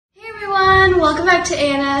welcome back to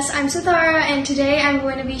ANS. I'm Sitara, and today I'm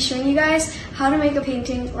going to be showing you guys how to make a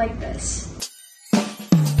painting like this.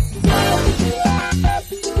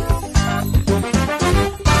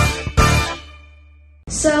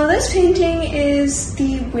 So this painting is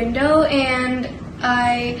the window, and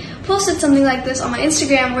I posted something like this on my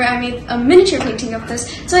Instagram where I made a miniature painting of this.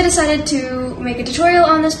 So I decided to make a tutorial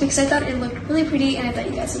on this because I thought it looked really pretty and I thought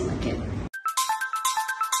you guys would like it.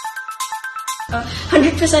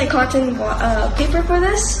 100% cotton paper for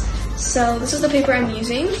this. So this is the paper I'm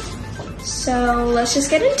using. So let's just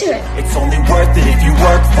get into it. It's only worth it if you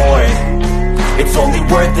work for it. It's only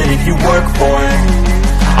worth it if you work for it.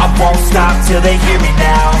 I won't stop till they hear me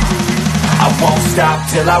now. I won't stop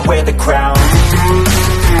till I wear the crown.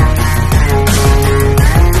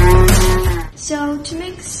 So to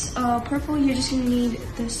mix purple, you're just going to need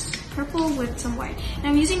this purple with some white. And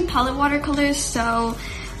I'm using palette watercolors, so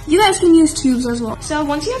you guys can use tubes as well. So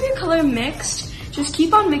once you have your color mixed, just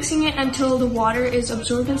keep on mixing it until the water is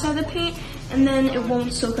absorbed inside the paint, and then it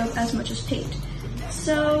won't soak up as much as paint.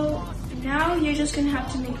 So now you're just going to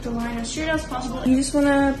have to make the line as straight as possible. You just want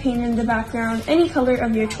to paint in the background any color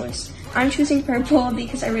of your choice. I'm choosing purple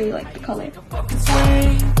because I really like the color.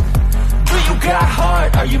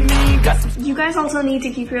 You guys also need to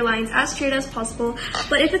keep your lines as straight as possible,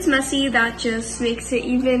 but if it's messy, that just makes it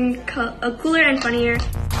even cooler and funnier.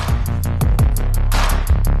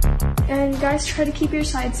 And guys, try to keep your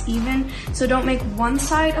sides even, so don't make one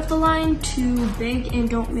side of the line too big and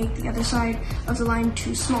don't make the other side of the line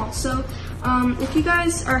too small. So if you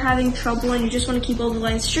guys are having trouble and you just want to keep all the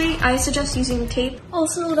lines straight, I suggest using tape.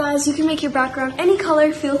 Also guys, you can make your background any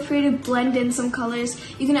color. Feel free to blend in some colors.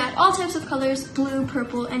 You can add all types of colors, blue,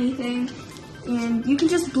 purple, anything. And you can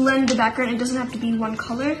just blend the background. It doesn't have to be one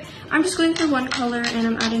color. I'm just going for one color and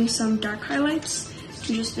I'm adding some dark highlights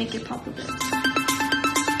to just make it pop a bit.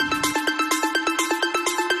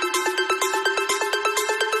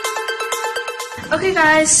 Okay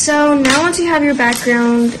guys, so now once you have your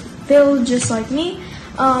background filled just like me,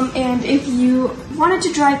 and if you want it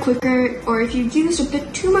to dry quicker or if you've used a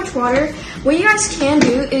bit too much water, what you guys can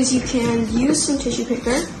do is you can use some tissue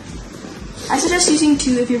paper. I suggest using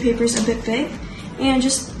 2 if your paper is a bit big, and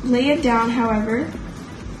just lay it down however,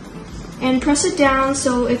 and press it down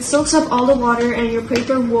so it soaks up all the water and your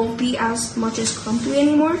paper won't be as much as clumpy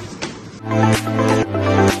anymore.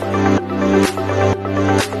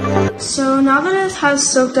 So now that it has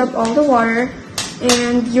soaked up all the water,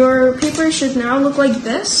 and your paper should now look like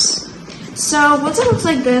this. So once it looks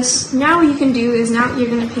like this, now what you can do is now you're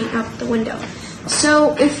going to paint up the window.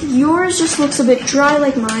 So if yours just looks a bit dry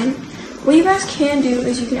like mine, what you guys can do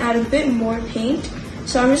is you can add a bit more paint.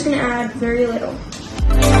 So I'm just going to add very little.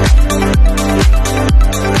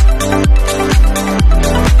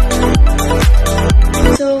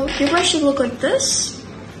 So your brush should look like this.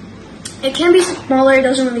 It can be smaller, it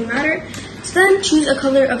doesn't really matter. So then choose a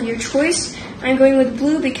color of your choice. I'm going with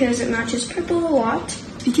blue because it matches purple a lot.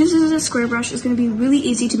 Because this is a square brush, it's going to be really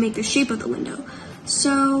easy to make the shape of the window.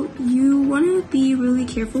 So you want to be really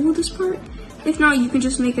careful with this part. If not, you can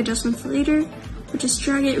just make adjustments later, but just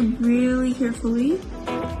drag it really carefully.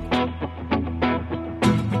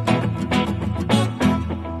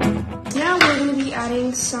 Now we're going to be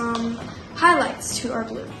adding some highlights to our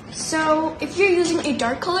blue. So if you're using a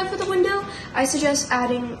dark color for the window, I suggest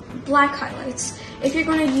adding black highlights. If you're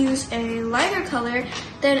going to use a lighter color,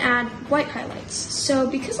 then add white highlights. So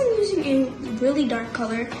because I'm using a really dark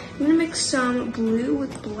color, I'm going to mix some blue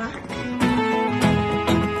with black.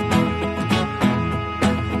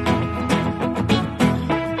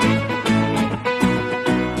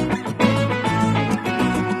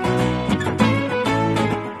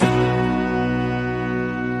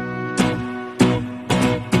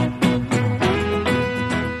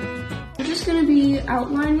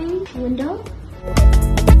 Outlining the window.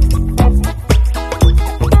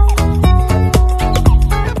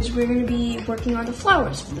 We're going to be working on the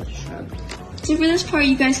flowers for the shrub. So for this part,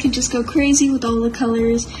 you guys can just go crazy with all the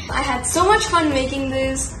colors. I had so much fun making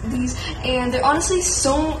these, and they're honestly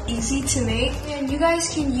so easy to make. And you guys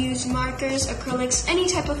can use markers, acrylics, any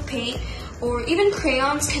type of paint, or even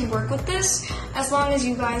crayons can work with this, as long as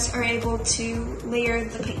you guys are able to layer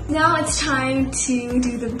the paint. Now it's time to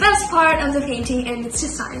do the best part of the painting, and it's to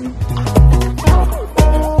sign.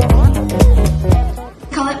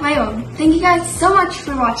 Call it my own. Thank you guys so much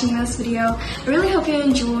for watching this video. I really hope you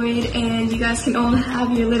enjoyed, and you guys can all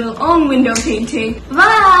have your little own window painting.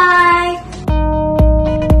 Bye!